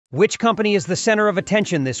Which company is the center of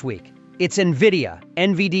attention this week? It's Nvidia,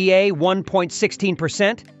 NVDA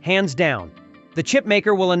 1.16%, hands down. The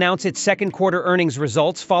chipmaker will announce its second quarter earnings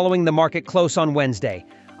results following the market close on Wednesday.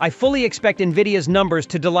 I fully expect Nvidia's numbers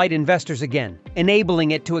to delight investors again,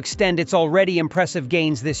 enabling it to extend its already impressive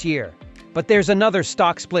gains this year. But there's another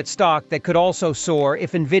stock-split stock that could also soar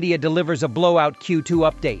if Nvidia delivers a blowout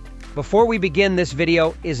Q2 update. Before we begin, this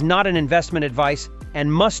video is not an investment advice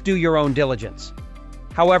and must do your own diligence.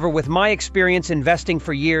 However, with my experience investing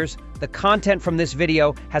for years, the content from this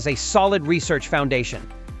video has a solid research foundation.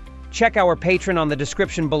 Check our Patreon on the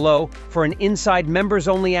description below for an inside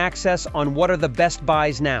members-only access on what are the best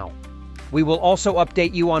buys now. We will also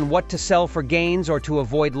update you on what to sell for gains or to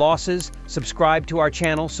avoid losses. Subscribe to our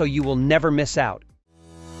channel so you will never miss out.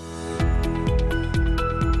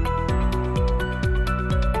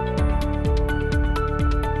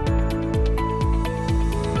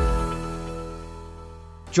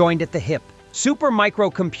 Joined at the hip.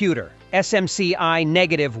 Supermicro Computer, SMCI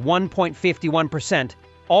negative 1.51%,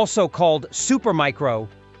 also called Supermicro,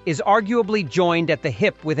 is arguably joined at the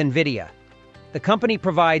hip with Nvidia. The company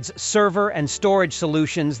provides server and storage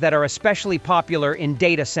solutions that are especially popular in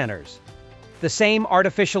data centers. The same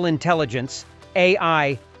artificial intelligence,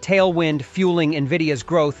 AI, tailwind fueling Nvidia's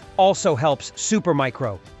growth also helps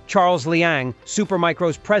Supermicro. Charles Liang,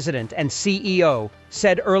 Supermicro's president and CEO,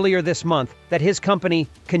 said earlier this month that his company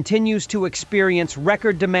continues to experience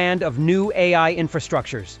record demand of new AI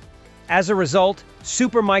infrastructures. As a result,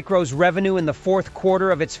 Supermicro's revenue in the fourth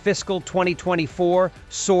quarter of its fiscal 2024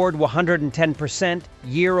 soared 110%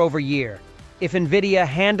 year over year. If Nvidia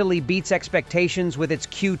handily beats expectations with its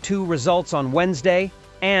Q2 results on Wednesday,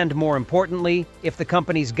 and more importantly, if the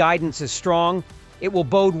company's guidance is strong, it will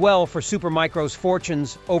bode well for Supermicro's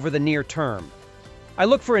fortunes over the near term. I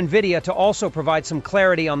look for Nvidia to also provide some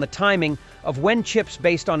clarity on the timing of when chips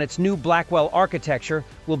based on its new Blackwell architecture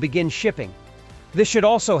will begin shipping. This should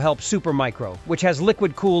also help Supermicro, which has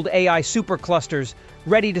liquid-cooled AI superclusters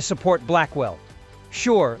ready to support Blackwell.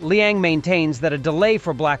 Sure, Liang maintains that a delay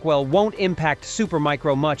for Blackwell won't impact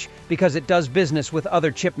Supermicro much because it does business with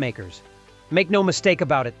other chip makers. Make no mistake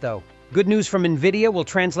about it, though. Good news from Nvidia will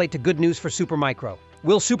translate to good news for Supermicro.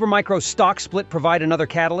 Will Supermicro's stock split provide another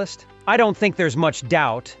catalyst? I don't think there's much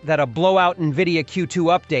doubt that a blowout Nvidia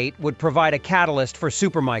Q2 update would provide a catalyst for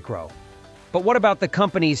Supermicro. But what about the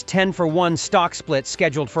company's 10-for-1 stock split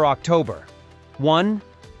scheduled for October? 1.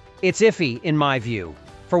 It's iffy, in my view.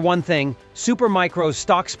 For one thing, Supermicro's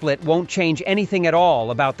stock split won't change anything at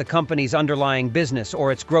all about the company's underlying business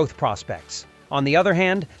or its growth prospects. On the other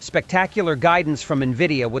hand, spectacular guidance from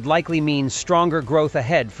Nvidia would likely mean stronger growth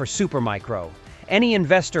ahead for Supermicro. Any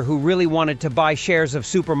investor who really wanted to buy shares of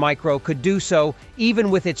Supermicro could do so, even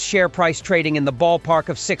with its share price trading in the ballpark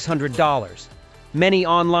of $600. Many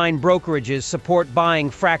online brokerages support buying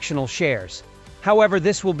fractional shares. However,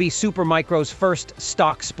 this will be Supermicro's first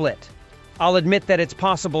stock split. I'll admit that it's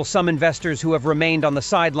possible some investors who have remained on the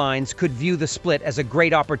sidelines could view the split as a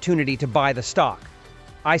great opportunity to buy the stock.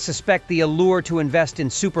 I suspect the allure to invest in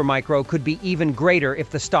Supermicro could be even greater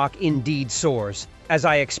if the stock indeed soars, as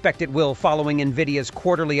I expect it will following Nvidia's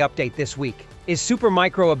quarterly update this week. Is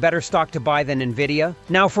Supermicro a better stock to buy than Nvidia?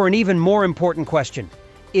 Now for an even more important question.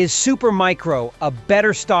 Is Supermicro a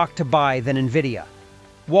better stock to buy than Nvidia?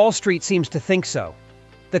 Wall Street seems to think so.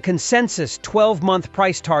 The consensus 12-month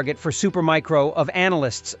price target for Supermicro of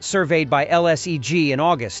analysts surveyed by LSEG in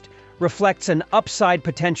August reflects an upside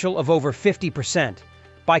potential of over 50%.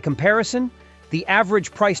 By comparison, the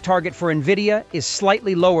average price target for Nvidia is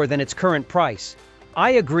slightly lower than its current price.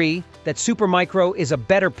 I agree that Supermicro is a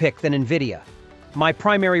better pick than Nvidia. My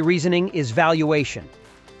primary reasoning is valuation.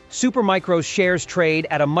 Supermicro's shares trade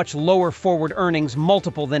at a much lower forward earnings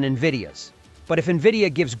multiple than Nvidia's. But if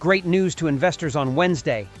Nvidia gives great news to investors on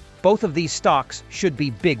Wednesday, both of these stocks should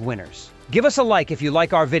be big winners. Give us a like if you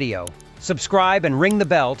like our video, subscribe and ring the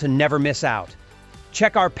bell to never miss out.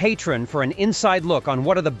 Check our Patreon for an inside look on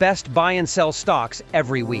what are the best buy and sell stocks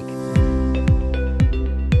every week.